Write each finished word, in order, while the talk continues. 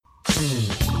You may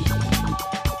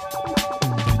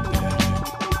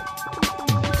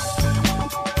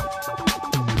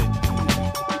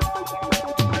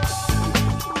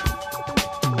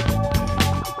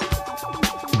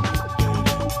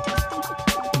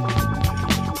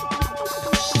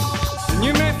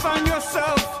find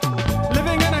yourself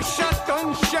living in a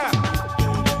shotgun shack,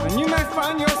 and you may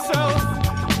find yourself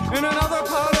in another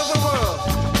part of the world,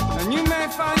 and you may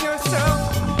find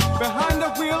yourself behind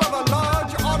the wheel of a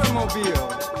large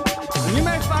automobile, and you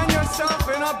may find yourself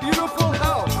in a beautiful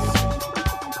house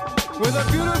with a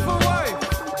beautiful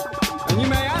wife, and you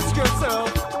may ask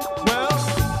yourself, well,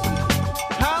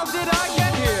 how did I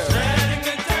get here? Letting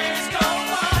the days go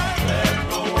by, let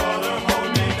the water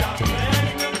hold me down.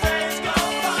 Letting the days go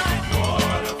by,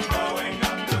 water flowing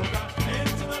underground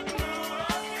into the blue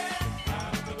again.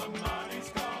 After the money's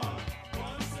gone,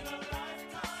 once in a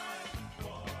lifetime,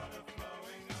 water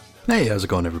flowing underground. Hey, how's it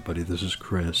going, everybody? This is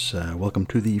Chris. Welcome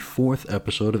to the 4th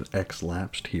episode of X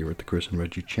Lapsed here at the Chris and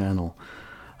Reggie channel.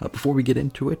 Before we get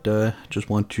into it, just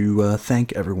want to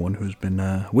thank everyone who's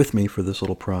been with me for this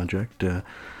little project.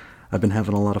 I've been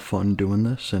having a lot of fun doing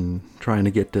this and trying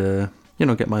to get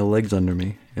get my legs under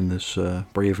me in this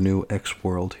brave new X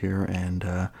world here.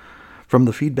 And from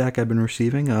the feedback I've been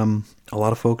receiving, a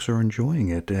lot of folks are enjoying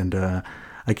it, and I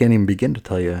can't even begin to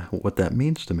tell you what that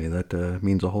means to me. That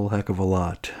means a whole heck of a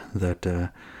lot. That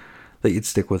you'd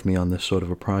stick with me on this sort of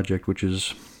a project, which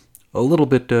is a little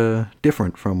bit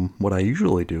different from what I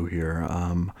usually do here.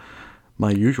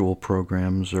 My usual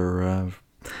programs are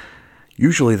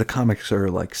usually the comics are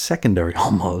like secondary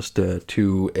almost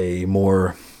to a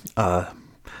more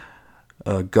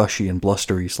gushy and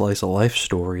blustery slice of life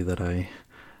story that I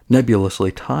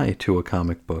nebulously tie to a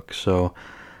comic book. So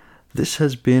this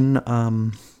has been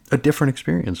a different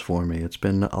experience for me. It's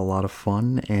been a lot of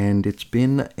fun, and it's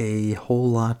been a whole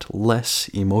lot less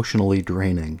emotionally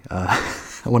draining.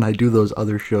 When I do those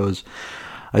other shows,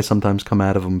 I sometimes come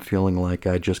out of them feeling like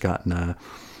I just gotten a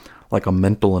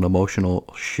mental and emotional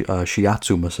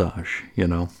shiatsu massage,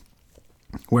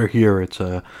 Where here it's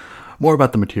more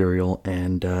about the material,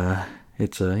 and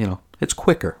it's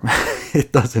quicker.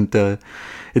 It doesn't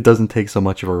take so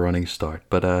much of a running start.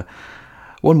 But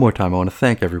one more time, I want to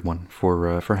thank everyone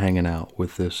for hanging out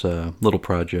with this little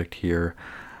project here.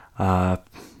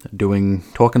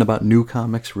 Talking about new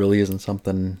comics really isn't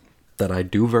something that I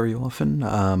do very often.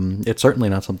 It's certainly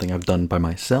not something I've done by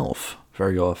myself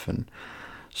very often.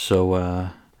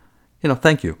 So,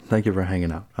 thank you. Thank you for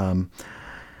hanging out.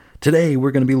 Today,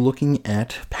 we're going to be looking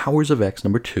at Powers of X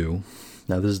number 2.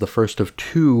 Now, this is the first of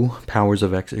 2 Powers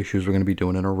of X issues we're going to be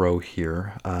doing in a row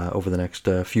here over the next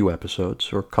few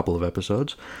episodes, or a couple of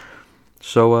episodes.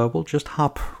 So we'll just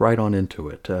hop right on into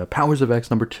it. Powers of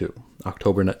X number 2,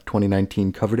 October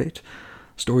 2019 cover date.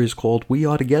 Story is called We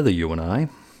Are Together, You and I.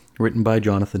 Written by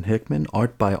Jonathan Hickman,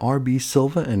 art by R.B.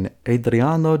 Silva and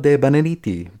Adriano De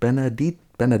Benedetto.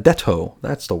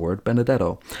 That's the word,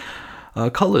 Benedetto.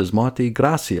 Colors, Marty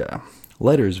Gracia.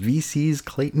 Letters, VC's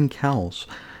Clayton Cowles.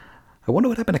 I wonder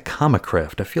what happened to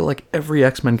Comicraft. I feel like every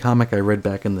X-Men comic I read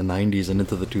back in the 90s and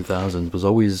into the 2000s was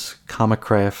always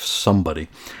Comicraft somebody.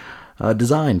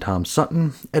 Design, Tom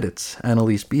Sutton. Edits,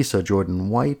 Annalise Bisa, Jordan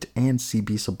White, and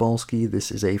C.B. Sobolski. This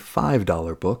is a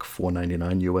 $5 book,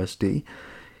 $4.99 USD.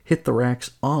 Hit the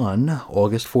racks on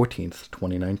August 14th,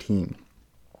 2019.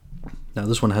 Now,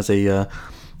 this one has a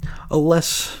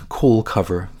less cool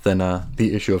cover than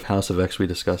the issue of House of X we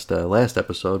discussed last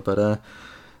episode, but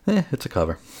it's a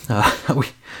cover.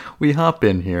 We hop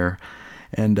in here,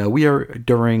 and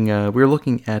we're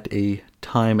looking at a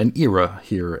time, an era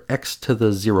here, X to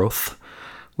the Zeroth,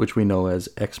 which we know as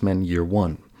X-Men Year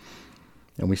 1.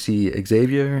 And we see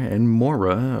Xavier and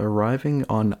Moira arriving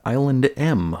on Island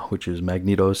M, which is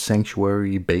Magneto's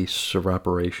sanctuary base of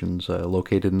operations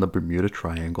located in the Bermuda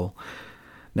Triangle.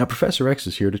 Now, Professor X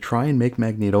is here to try and make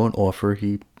Magneto an offer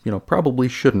he, probably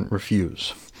shouldn't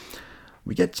refuse.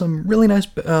 We get some really nice,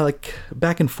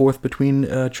 back and forth between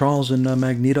Charles and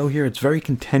Magneto here. It's very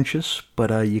contentious,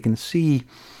 but you can see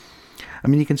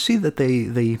that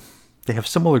they have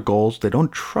similar goals. They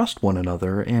don't trust one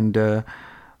another, and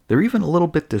they're even a little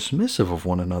bit dismissive of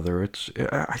one another.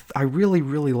 I really,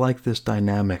 really like this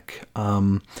dynamic.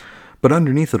 But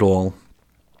underneath it all,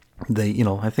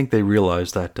 I think they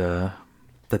realize that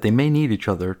they may need each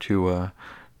other to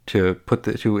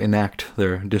enact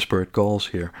their disparate goals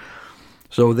here.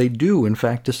 So they do, in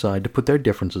fact, decide to put their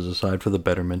differences aside for the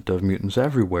betterment of mutants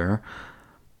everywhere.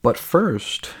 But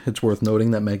first, it's worth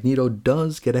noting that Magneto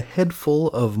does get a head full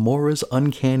of Moira's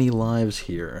uncanny lives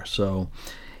here. So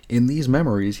in these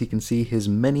memories, he can see his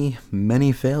many,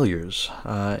 many failures.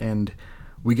 And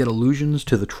We get allusions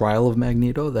to the trial of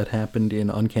Magneto that happened in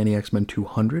Uncanny X-Men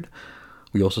 200.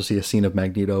 We also see a scene of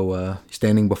Magneto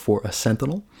standing before a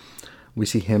Sentinel. We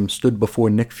see him stood before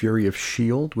Nick Fury of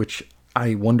S.H.I.E.L.D., which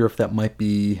I wonder if that might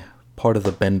be part of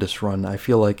the Bendis run. I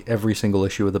feel like every single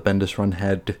issue of the Bendis run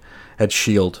had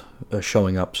S.H.I.E.L.D.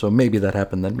 Showing up, so maybe that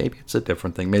happened then. Maybe it's a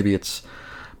different thing. Maybe it's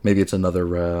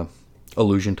another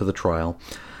allusion to the trial.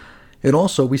 And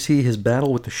also, we see his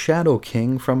battle with the Shadow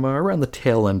King from around the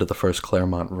tail end of the first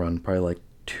Claremont run, probably like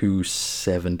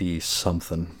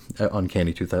 270-something,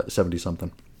 Uncanny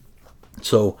 270-something.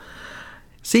 So,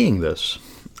 seeing this,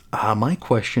 my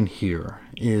question here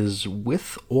is,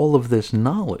 with all of this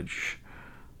knowledge,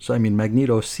 so I mean,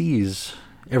 Magneto sees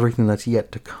everything that's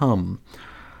yet to come.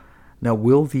 Now,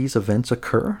 will these events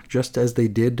occur just as they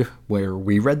did where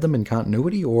we read them in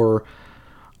continuity, or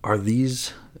are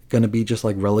these going to be just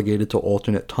like relegated to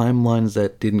alternate timelines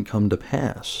that didn't come to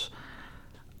pass?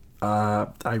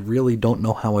 I really don't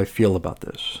know how I feel about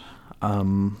this.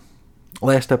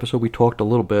 Last episode we talked a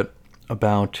little bit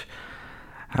about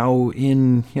how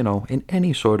in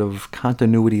any sort of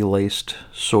continuity-laced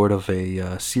sort of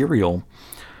a serial,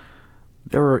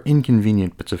 there are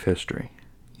inconvenient bits of history,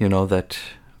 that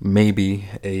maybe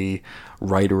a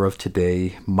writer of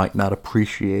today might not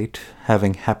appreciate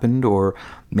having happened, or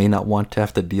may not want to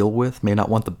have to deal with, may not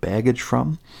want the baggage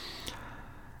from.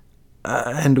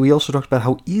 And we also talked about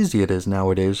how easy it is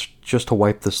nowadays just to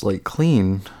wipe the slate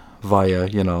clean via,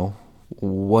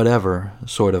 whatever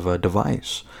sort of a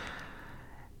device.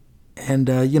 And,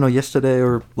 yesterday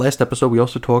or last episode, we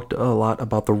also talked a lot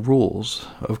about the rules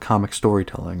of comic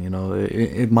storytelling,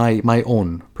 my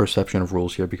own perception of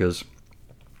rules here, because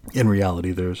in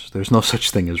reality, there's no such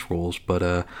thing as rules,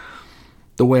 but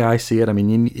the way I see it, I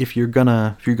mean, if you're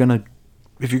gonna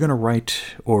write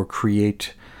or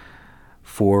create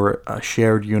for a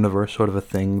shared universe sort of a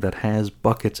thing that has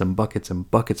buckets and buckets and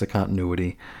buckets of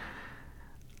continuity,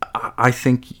 I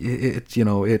think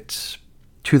it's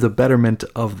to the betterment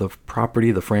of the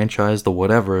property, the franchise, the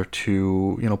whatever,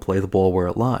 to play the ball where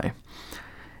it lie.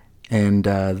 And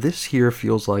this here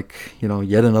feels like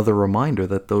yet another reminder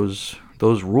that those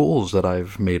rules that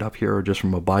I've made up here are just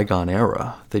from a bygone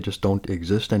era. They just don't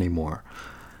exist anymore.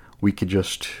 We could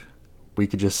just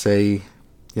say,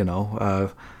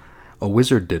 a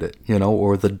wizard did it,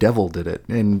 or the devil did it,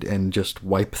 and just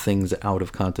wipe things out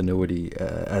of continuity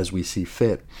as we see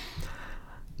fit.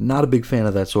 Not a big fan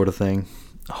of that sort of thing.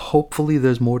 Hopefully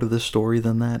there's more to this story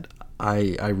than that.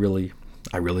 I really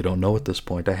don't know at this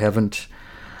point.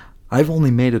 I've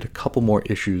only made it a couple more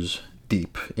issues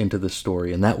deep into this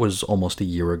story, and that was almost a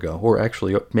year ago, or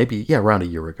actually around a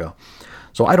year ago.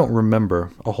 So I don't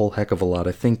remember a whole heck of a lot.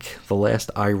 I think the last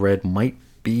I read might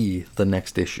be the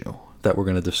next issue that we're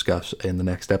going to discuss in the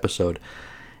next episode,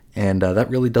 and that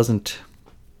really doesn't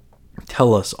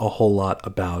tell us a whole lot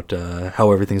about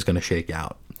how everything's going to shake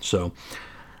out. So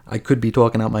I could be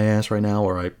talking out my ass right now,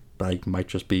 or I might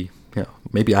just be,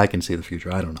 maybe I can see the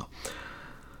future, I don't know.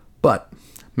 But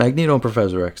Magneto and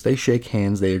Professor X, they shake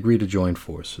hands, they agree to join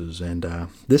forces, and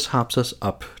this hops us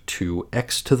up to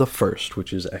X to the First,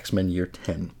 which is X-Men Year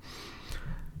 10.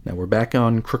 Now we're back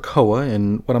on Krakoa,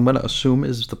 and what I'm going to assume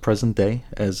is the present day,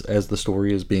 as the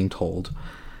story is being told.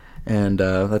 And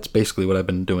that's basically what I've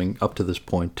been doing up to this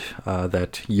point,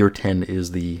 that Year 10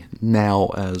 is the now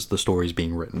as the story is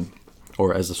being written,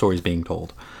 or as the story is being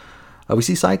told. We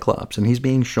see Cyclops, and he's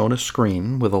being shown a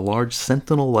screen with a large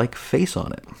sentinel-like face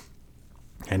on it.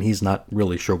 And he's not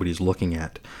really sure what he's looking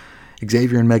at.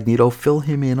 Xavier and Magneto fill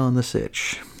him in on the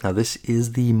sitch. Now this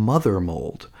is the Mother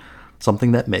Mold,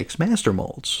 something that makes Master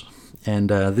Molds. And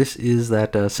this is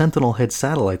that Sentinel Head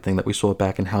satellite thing that we saw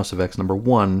back in House of X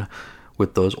 #1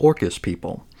 with those Orchis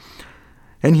people.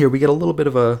 And here we get a little bit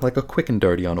of a quick and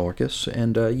dirty on Orchis,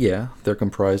 and they're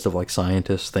comprised of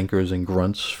scientists, thinkers, and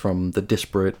grunts from the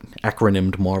disparate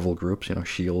acronymed Marvel groups,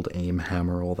 S.H.I.E.L.D., AIM,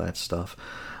 Hammer, all that stuff.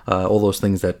 All those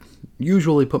things that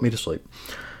usually put me to sleep.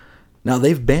 Now,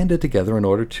 they've banded together in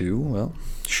order to,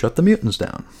 shut the mutants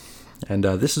down. And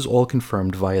this is all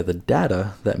confirmed via the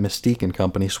data that Mystique and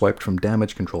company swiped from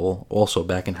Damage Control, also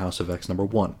back in House of X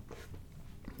 #1.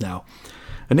 Now,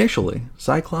 initially,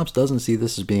 Cyclops doesn't see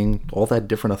this as being all that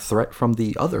different a threat from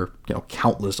the other,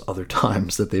 countless other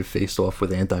times that they've faced off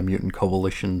with anti-mutant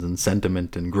coalitions and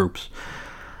sentiment and groups.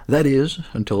 That is,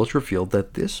 until it's revealed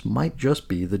that this might just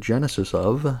be the genesis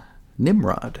of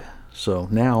Nimrod. So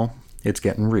now it's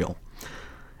getting real.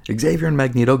 Xavier and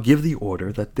Magneto give the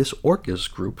order that this Orchis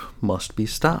group must be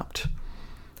stopped.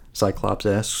 Cyclops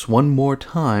asks one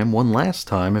last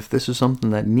time, if this is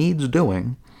something that needs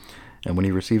doing, and when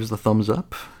he receives the thumbs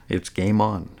up, it's game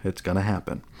on. It's gonna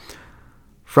happen.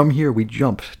 From here, we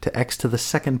jump to X to the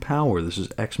second power. This is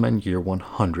X-Men Year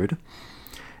 100.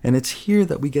 And it's here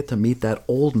that we get to meet that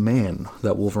old man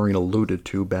that Wolverine alluded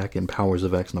to back in Powers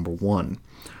of X number 1.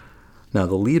 Now,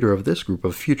 the leader of this group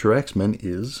of future X-Men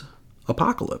is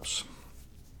Apocalypse.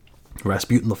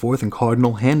 Rasputin IV and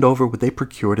Cardinal hand over what they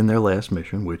procured in their last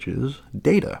mission, which is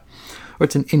data. Or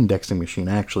it's an indexing machine,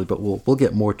 actually, but we'll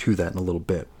get more to that in a little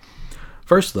bit.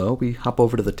 First, though, we hop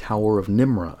over to the Tower of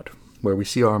Nimrod, where we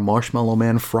see our Marshmallow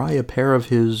Man fry a pair of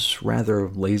his rather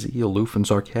lazy, aloof, and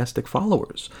sarcastic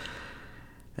followers.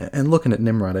 And looking at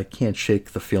Nimrod, I can't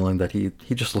shake the feeling that he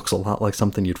just looks a lot like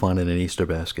something you'd find in an Easter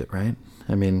basket, right?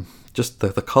 I mean, just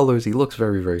the colors, he looks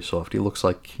very, very soft. He looks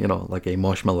like, like a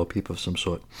marshmallow peep of some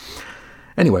sort.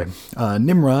 Anyway,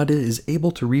 Nimrod is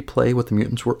able to replay what the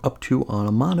mutants were up to on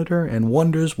a monitor and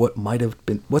wonders what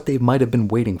they might have been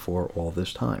waiting for all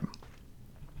this time.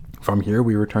 From here,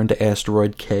 we return to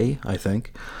Asteroid K, I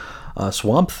think.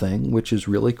 Swamp Thing, which is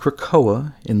really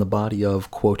Krakoa in the body of,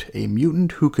 quote, a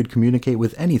mutant who could communicate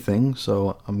with anything,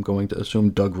 so I'm going to assume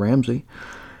Doug Ramsey,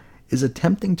 is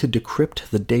attempting to decrypt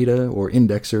the data or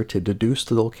indexer to deduce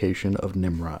the location of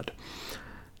Nimrod.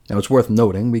 Now, it's worth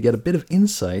noting we get a bit of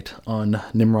insight on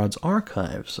Nimrod's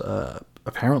archives.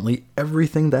 Apparently,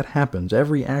 everything that happens,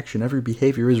 every action, every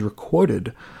behavior is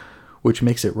recorded, which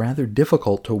makes it rather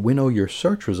difficult to winnow your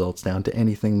search results down to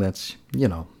anything that's,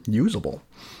 usable.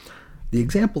 The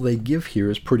example they give here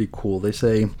is pretty cool. They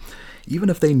say, even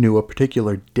if they knew a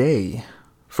particular day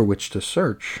for which to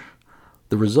search,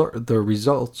 the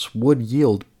results would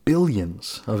yield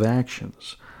billions of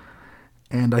actions.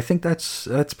 And I think that's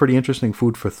pretty interesting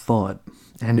food for thought.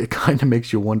 And it kind of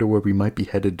makes you wonder where we might be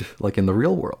headed, like in the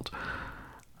real world.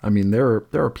 I mean, there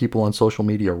are people on social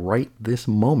media right this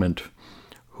moment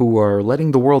who are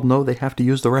letting the world know they have to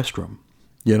use the restroom.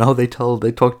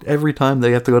 They talk every time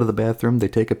they have to go to the bathroom, they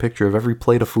take a picture of every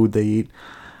plate of food they eat.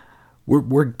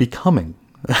 We're becoming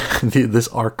this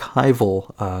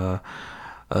archival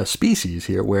species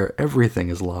here where everything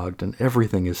is logged and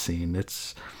everything is seen.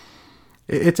 It's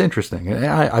interesting.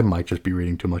 I might just be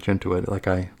reading too much into it, like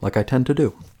I tend to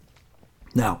do.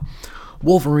 Now,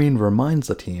 Wolverine reminds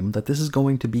the team that this is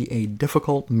going to be a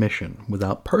difficult mission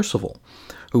without Percival,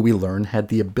 who we learn had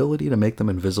the ability to make them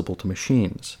invisible to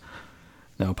machines.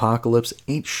 Now, Apocalypse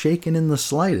ain't shaken in the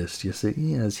slightest, you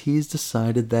see, as he's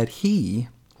decided that he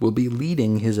will be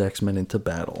leading his X-Men into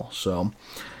battle, so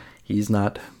he's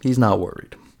not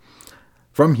worried.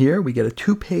 From here, we get a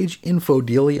 2-page info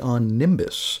dealie on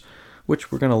Nimbus,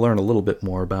 which we're going to learn a little bit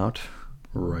more about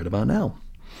right about now.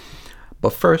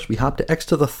 But first, we hop to X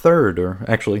to the third, or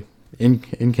actually, in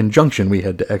conjunction, we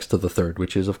head to X to the third,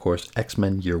 which is, of course,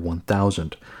 X-Men Year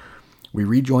 1000. We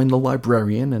rejoin the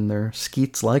Librarian and their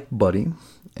Skeets-like buddy,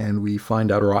 and we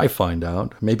find out, or I find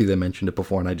out, maybe they mentioned it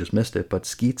before and I just missed it, but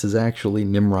Skeets is actually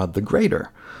Nimrod the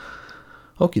Greater.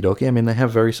 Okie dokie, I mean, they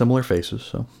have very similar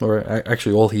faces, or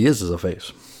actually all he is a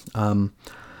face.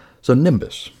 So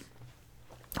Nimbus.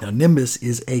 Now, Nimbus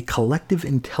is a collective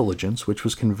intelligence which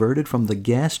was converted from the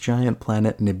gas giant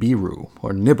planet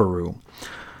Nibiru.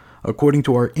 According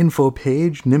to our info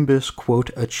page, Nimbus, quote,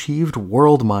 achieved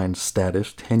world mind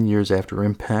status 10 years after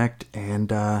impact,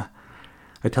 and I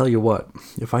tell you what,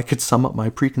 if I could sum up my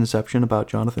preconception about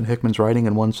Jonathan Hickman's writing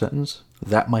in one sentence,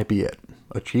 that might be it.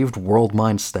 Achieved world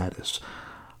mind status.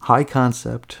 High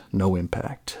concept, no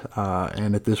impact.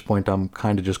 And at this point, I'm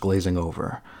kind of just glazing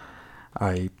over.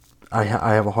 I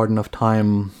have a hard enough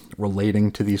time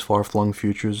relating to these far-flung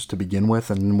futures to begin with,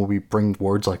 and when we bring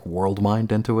words like world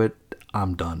mind into it,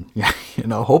 I'm done.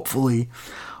 Hopefully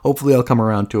I'll come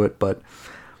around to it, but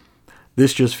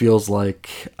this just feels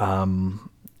like,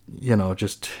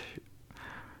 just,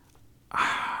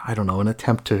 I don't know, an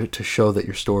attempt to show that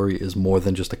your story is more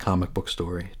than just a comic book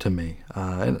story to me.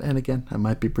 And again, I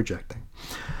might be projecting.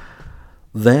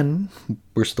 Then,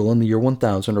 we're still in the year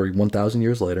 1000, or 1000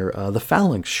 years later, the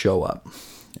Phalanx show up.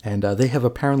 And they have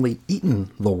apparently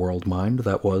eaten the world mind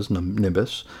that was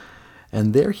Nimbus,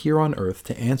 and they're here on Earth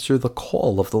to answer the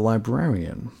call of the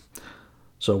Librarian.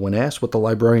 So when asked what the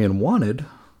Librarian wanted,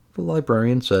 the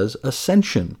Librarian says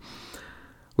Ascension,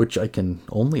 which I can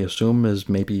only assume is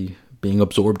maybe being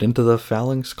absorbed into the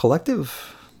Phalanx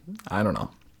Collective? I don't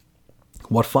know.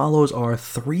 What follows are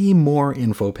 3 more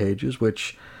info pages,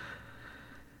 which,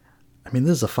 I mean,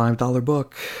 this is a $5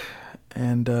 book,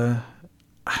 and,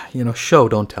 show,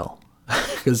 don't tell.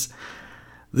 Because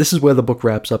this is where the book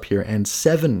wraps up here, and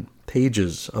 7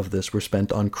 pages of this were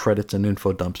spent on credits and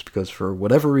info dumps, because for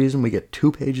whatever reason we get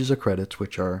 2 pages of credits,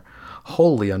 which are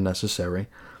wholly unnecessary,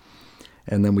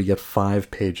 and then we get 5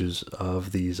 pages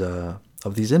of these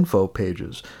info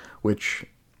pages, which,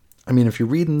 I mean, if you're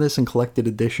reading this in collected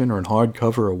edition or in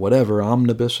hardcover or whatever,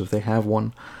 omnibus, if they have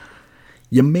one,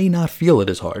 you may not feel it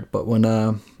as hard. But when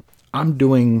what I'm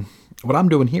doing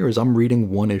here is I'm reading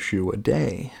one issue a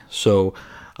day. So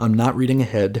I'm not reading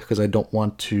ahead because I don't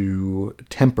want to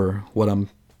temper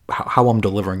how I'm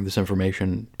delivering this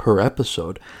information per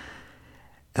episode.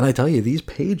 And I tell you, these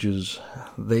pages,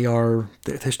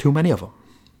 there's too many of them.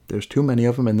 There's too many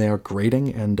of them, and they are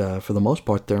grating, and for the most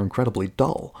part, they're incredibly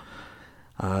dull.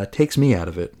 It takes me out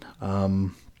of it.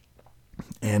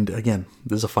 And again,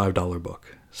 this is a $5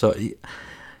 book. So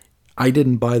I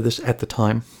didn't buy this at the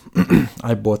time.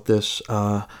 I bought this,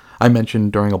 I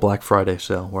mentioned during a Black Friday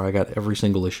sale, where I got every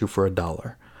single issue for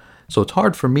 $1. So it's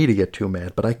hard for me to get too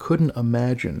mad, but I couldn't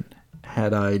imagine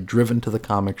had I driven to the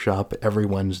comic shop every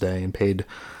Wednesday and paid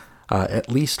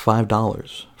at least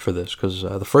 $5 for this, because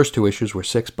the first 2 issues were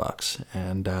 $6,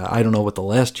 and I don't know what the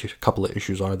last couple of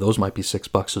issues are. Those might be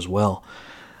 $6 as well.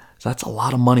 So that's a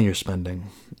lot of money you're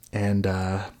spending, and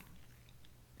I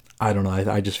don't know.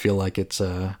 I just feel like it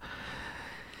does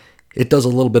a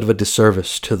little bit of a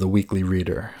disservice to the weekly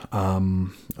reader,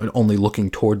 only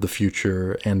looking toward the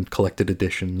future and collected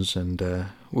editions, and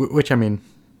which, I mean,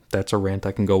 that's a rant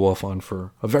I can go off on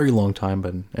for a very long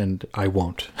time, and I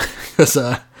won't, because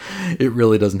it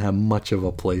really doesn't have much of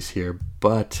a place here.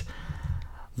 But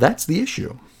that's the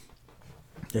issue.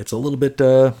 It's a little bit,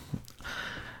 a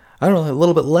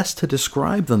little bit less to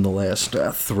describe than the last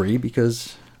 3,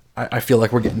 because I feel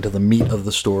like we're getting to the meat of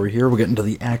the story here. We're getting to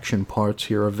the action parts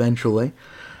here eventually.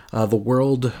 The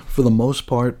world, for the most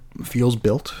part, feels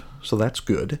built, so that's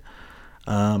good.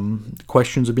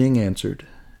 Questions are being answered.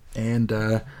 And,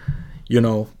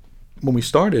 when we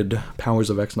started Powers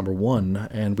of X #1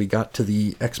 and we got to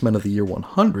the X-Men of the Year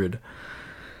 100,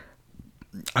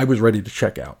 I was ready to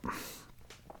check out.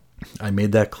 I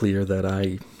made that clear that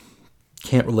I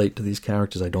can't relate to these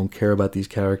characters. I don't care about these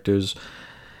characters.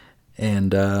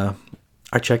 And I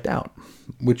checked out,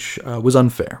 which was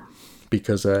unfair,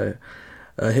 because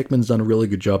Hickman's done a really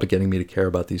good job of getting me to care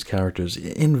about these characters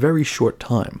in very short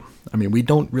time. I mean, we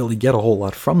don't really get a whole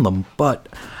lot from them, but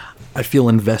I feel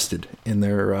invested in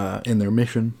their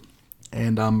mission,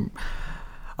 and I'm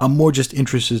more just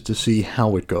interested to see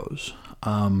how it goes,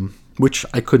 which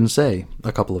I couldn't say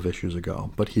a couple of issues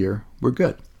ago, but here we're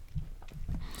good.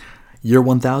 Year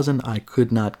 1000, I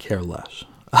could not care less.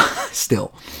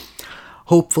 Still.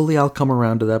 Hopefully I'll come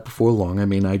around to that before long. I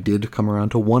mean, I did come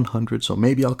around to 100, so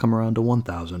maybe I'll come around to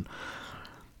 1000.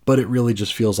 But it really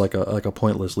just feels like a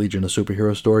pointless Legion of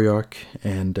Superhero story arc,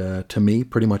 and to me,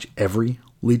 pretty much every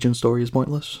Legion story is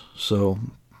pointless. So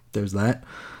there's that.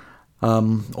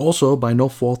 Also, by no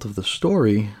fault of the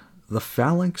story, the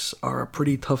Phalanx are a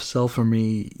pretty tough sell for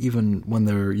me, even when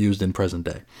they're used in present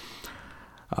day.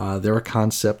 They're a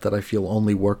concept that I feel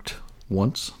only worked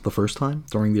once, the first time,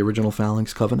 during the original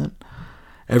Phalanx Covenant.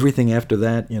 Everything after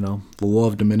that, the law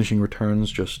of diminishing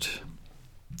returns,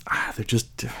 they're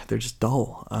just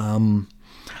dull.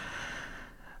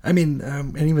 And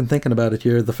even thinking about it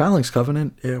here, the Phalanx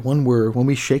Covenant, when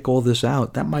we shake all this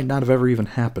out, that might not have ever even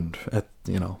happened at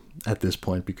this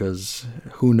point, because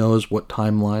who knows what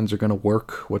timelines are going to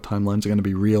work, what timelines are going to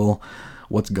be real,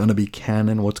 what's going to be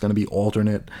canon, what's going to be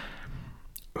alternate.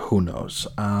 Who knows?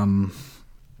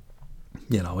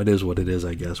 It is what it is,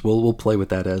 I guess. We'll play with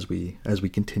that as we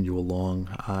continue along,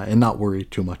 and not worry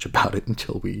too much about it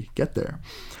until we get there.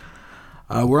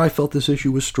 Where I felt this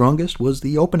issue was strongest was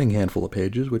the opening handful of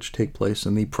pages, which take place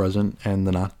in the present and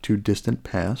the not-too-distant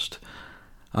past.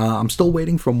 I'm still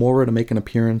waiting for Moira to make an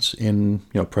appearance in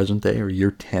present day or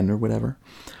year 10 or whatever,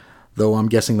 though I'm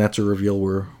guessing that's a reveal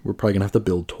we're probably going to have to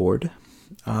build toward.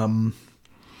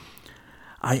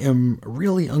 I am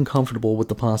really uncomfortable with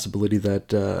the possibility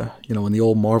that, in the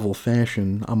old Marvel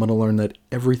fashion, I'm going to learn that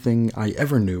everything I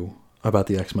ever knew about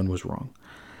the X-Men was wrong.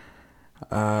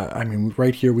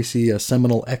 Right here we see a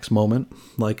seminal X moment,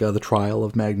 like the trial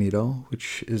of Magneto,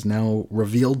 which is now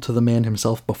revealed to the man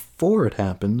himself before it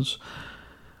happens,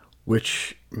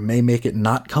 which may make it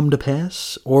not come to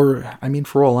pass, or,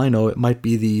 for all I know, it might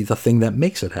be the thing that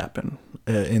makes it happen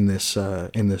in this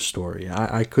story.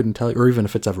 I couldn't tell you, or even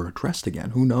if it's ever addressed again.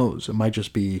 Who knows? It might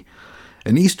just be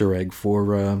an Easter egg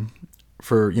for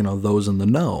those in the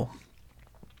know.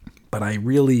 But I'm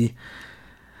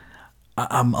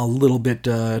a little bit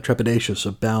trepidatious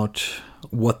about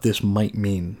what this might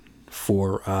mean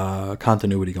for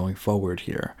continuity going forward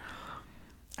here.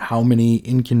 How many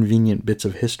inconvenient bits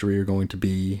of history are going to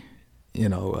be,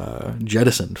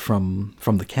 jettisoned from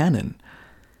the canon?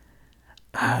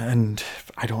 And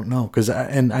I don't know, because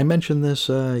I mentioned this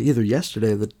either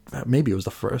yesterday, that maybe it was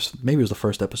the first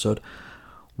episode,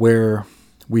 where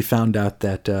we found out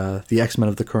that the X-Men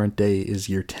of the current day is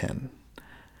year 10.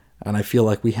 And I feel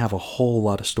like we have a whole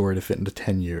lot of story to fit into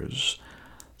 10 years.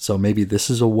 So maybe this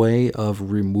is a way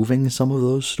of removing some of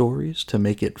those stories to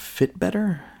make it fit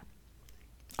better?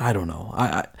 I don't know.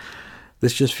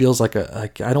 This just feels like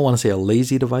I don't want to say a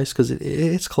lazy device, because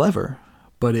it's clever.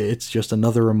 But it's just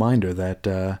another reminder that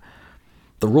the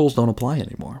rules don't apply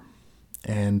anymore.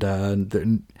 And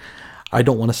I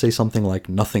don't want to say something like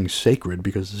nothing's sacred,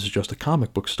 because this is just a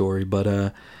comic book story,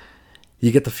 but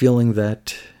you get the feeling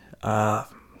that,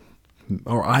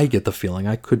 or I get the feeling,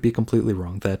 I could be completely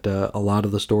wrong, that a lot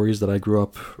of the stories that I grew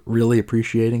up really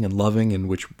appreciating and loving, and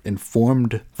which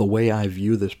informed the way I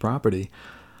view this property,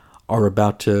 are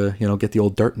about to, get the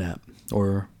old dirt nap,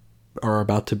 or are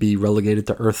about to be relegated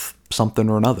to Earth something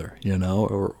or another,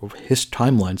 or his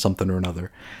timeline something or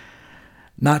another.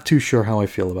 Not too sure how I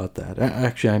feel about that.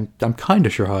 Actually, I'm kind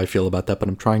of sure how I feel about that, but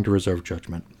I'm trying to reserve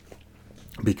judgment.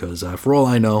 Because for all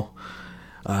I know,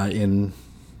 in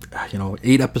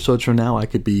 8 episodes from now, I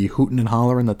could be hooting and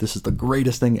hollering that this is the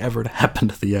greatest thing ever to happen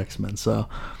to the X-Men. So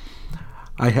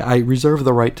I reserve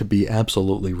the right to be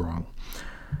absolutely wrong.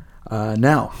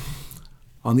 Now,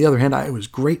 on the other hand, it was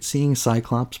great seeing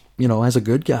Cyclops, as a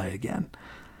good guy again.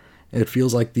 It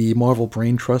feels like the Marvel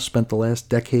Brain Trust spent the last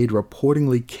decade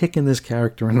reportedly kicking this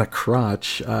character in the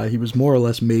crotch. He was more or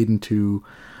less made into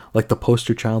like the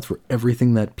poster child for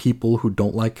everything that people who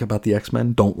don't like about the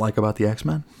X-Men don't like about the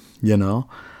X-Men,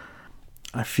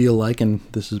 I feel like, and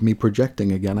this is me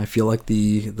projecting again, I feel like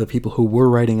the people who were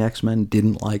writing X-Men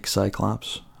didn't like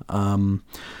Cyclops.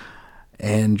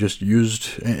 And just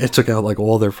it took out like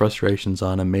all their frustrations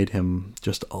on him, made him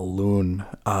just a loon.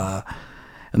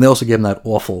 And they also gave him that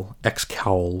awful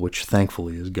X-cowl, which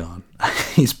thankfully is gone.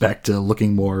 He's back to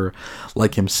looking more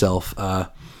like himself.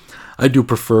 I do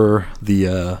prefer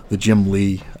the Jim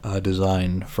Lee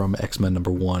design from X-Men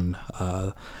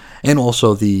 #1, and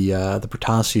also the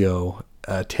Portasio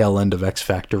tail end of X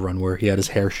Factor run where he had his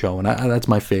hair showing. That's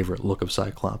my favorite look of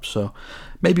Cyclops. So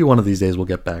maybe one of these days we'll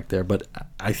get back there. But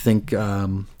I think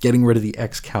getting rid of the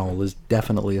X-cowl is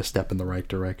definitely a step in the right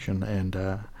direction, and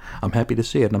I'm happy to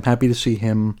see it. And I'm happy to see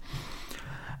him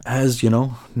as,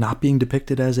 not being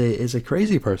depicted as a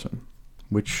crazy person,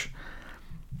 which,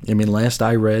 last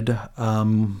I read,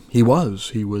 he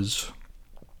was,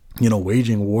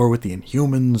 waging war with the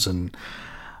Inhumans, and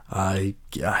I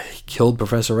killed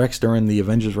Professor X during the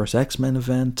Avengers vs. X-Men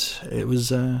event. It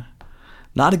was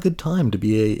not a good time to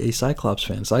be a Cyclops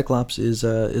fan. Cyclops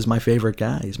is my favorite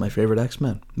guy. He's my favorite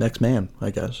X-Man,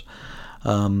 I guess.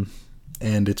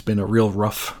 And it's been a real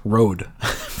rough road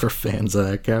for fans of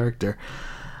that character.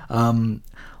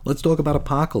 Let's talk about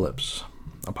Apocalypse.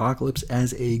 Apocalypse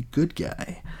as a good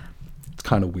guy. It's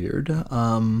kind of weird,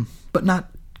 but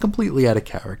not completely out of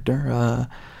character.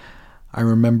 I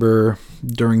remember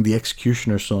during the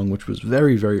Executioner song, which was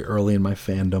very, very early in my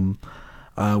fandom,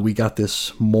 we got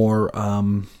this more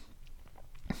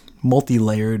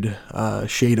multi-layered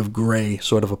shade of gray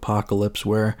sort of Apocalypse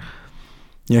where,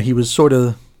 he was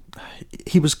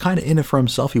kind of in it for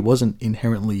himself. He wasn't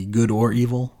inherently good or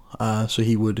evil, so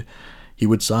he would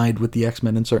side with the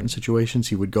X-Men in certain situations.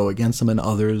 He would go against them in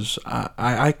others.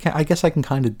 I guess I can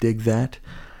kind of dig that.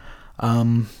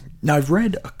 Now, I've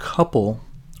read a couple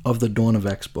of the Dawn of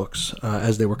X books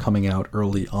as they were coming out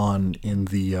early on in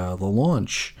the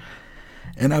launch,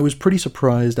 and I was pretty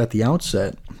surprised at the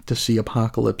outset to see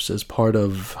Apocalypse as part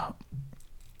of,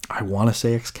 I want to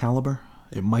say Excalibur.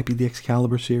 It might be the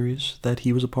Excalibur series that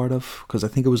he was a part of, because I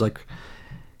think it was like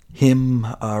him,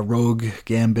 Rogue,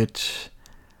 Gambit,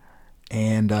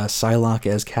 and Psylocke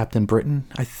as Captain Britain,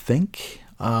 I think.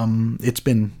 It's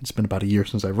been about a year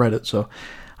since I've read it, so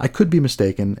I could be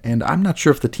mistaken, and I'm not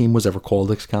sure if the team was ever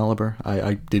called Excalibur.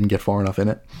 I didn't get far enough in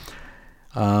it.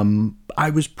 I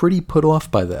was pretty put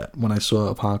off by that when I saw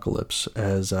Apocalypse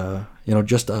as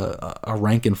just a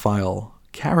rank and file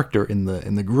character in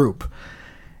the group.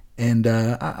 And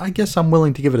I guess I'm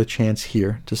willing to give it a chance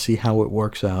here to see how it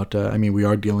works out. We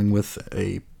are dealing with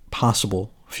a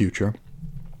possible future.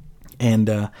 And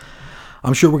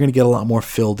I'm sure we're going to get a lot more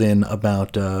filled in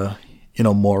about,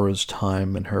 Moira's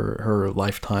time and her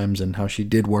lifetimes and how she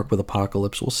did work with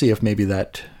Apocalypse. We'll see if maybe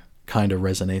that kind of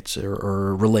resonates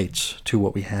or relates to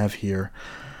what we have here.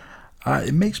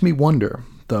 It makes me wonder,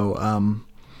 though,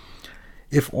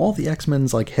 if all the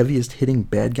X-Men's heaviest hitting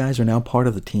bad guys are now part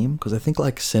of the team, because I think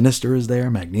Sinister is there,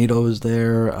 Magneto is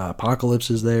there, Apocalypse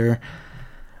is there.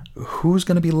 Who's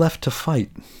going to be left to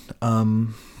fight? Are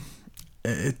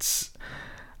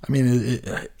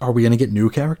we going to get new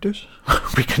characters? Are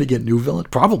we going to get new villains?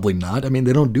 Probably not. They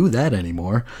don't do that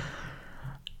anymore.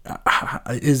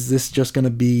 is this just going to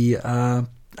be,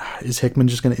 is Hickman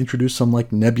just going to introduce some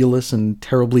like nebulous and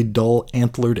terribly dull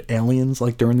antlered aliens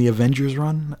like during the Avengers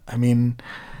run? I mean,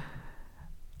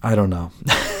 I don't know.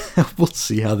 We'll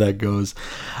see how that goes.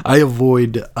 I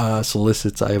avoid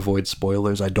solicits. I avoid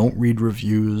spoilers. I don't read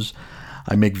reviews.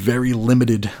 I make very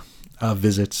limited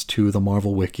visits to the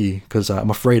Marvel Wiki because I'm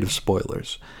afraid of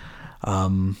spoilers.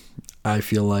 I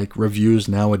feel like reviews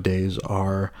nowadays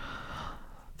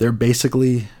they're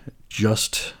basically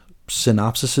just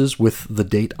synopsises with the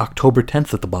date October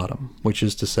 10th at the bottom, which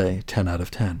is to say 10 out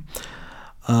of 10.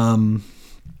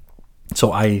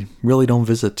 So I really don't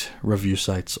visit review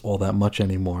sites all that much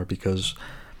anymore because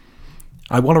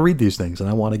I want to read these things and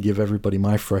I want to give everybody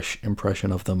my fresh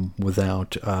impression of them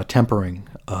without tempering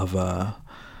of a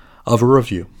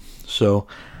review. So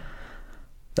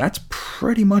that's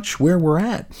pretty much where we're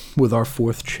at with our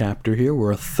fourth chapter here.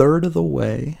 We're a third of the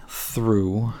way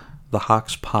through the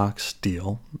Hoxpox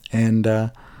deal,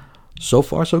 and so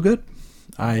far so good.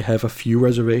 I have a few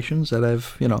reservations that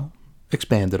I've,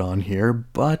 expanded on here,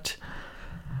 but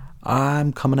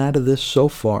I'm coming out of this so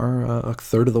far, a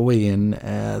third of the way in,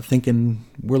 thinking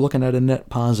we're looking at a net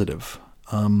positive.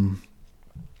 I'm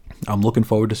looking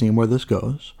forward to seeing where this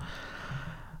goes.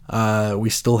 We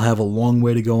still have a long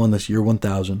way to go on this year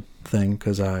 1000 thing,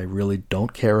 because I really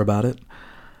don't care about it.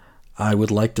 I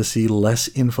would like to see less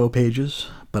info pages,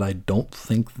 but I don't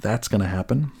think that's going to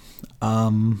happen.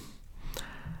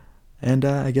 And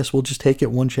I guess we'll just take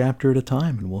it one chapter at a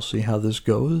time, and we'll see how this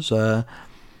goes. I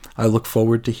look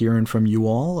forward to hearing from you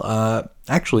all.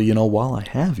 Actually, while I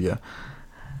have you,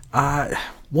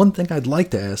 one thing I'd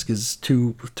like to ask is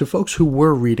to folks who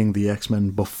were reading the X-Men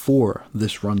before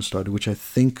this run started, which I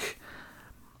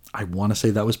want to say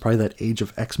that was probably that Age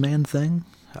of X-Man thing.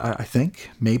 I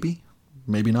think, maybe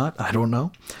not, I don't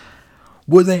know.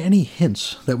 Were there any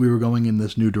hints that we were going in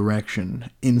this new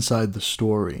direction inside the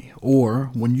story?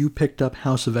 Or when you picked up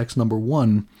House of X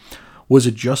 #1, was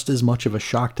it just as much of a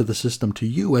shock to the system to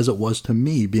you as it was to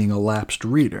me, being a lapsed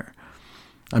reader?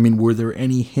 I mean, were there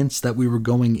any hints that we were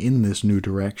going in this new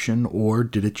direction, or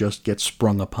did it just get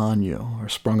sprung upon you, or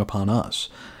sprung upon us?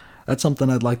 That's something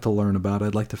I'd like to learn about.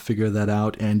 I'd like to figure that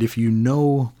out, and if you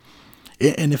know,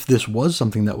 and if this was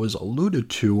something that was alluded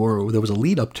to, or there was a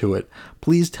lead up to it,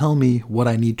 please tell me what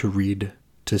I need to read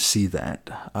to see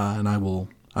that, and I will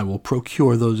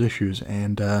procure those issues,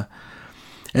 and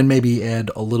maybe add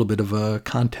a little bit of a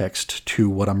context to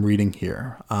what I'm reading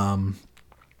here. And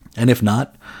if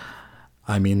not,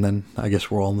 then I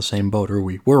guess we're all in the same boat, or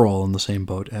we're all in the same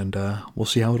boat, and we'll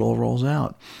see how it all rolls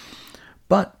out.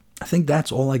 But I think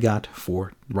that's all I got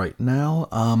for right now.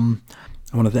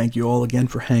 I want to thank you all again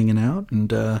for hanging out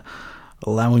and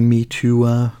allowing me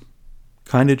to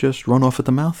kind of just run off at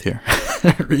the mouth here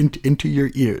into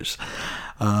your ears.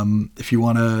 If you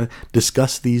want to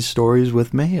discuss these stories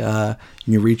with me, you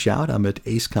can reach out. I'm at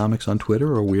Ace Comics on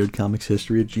Twitter or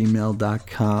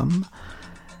weirdcomicshistory@gmail.com.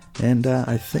 And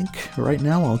I think right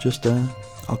now I'll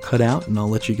cut out and I'll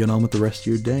let you get on with the rest of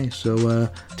your day. So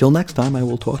till next time, I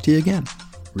will talk to you again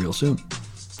real soon.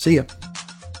 See ya.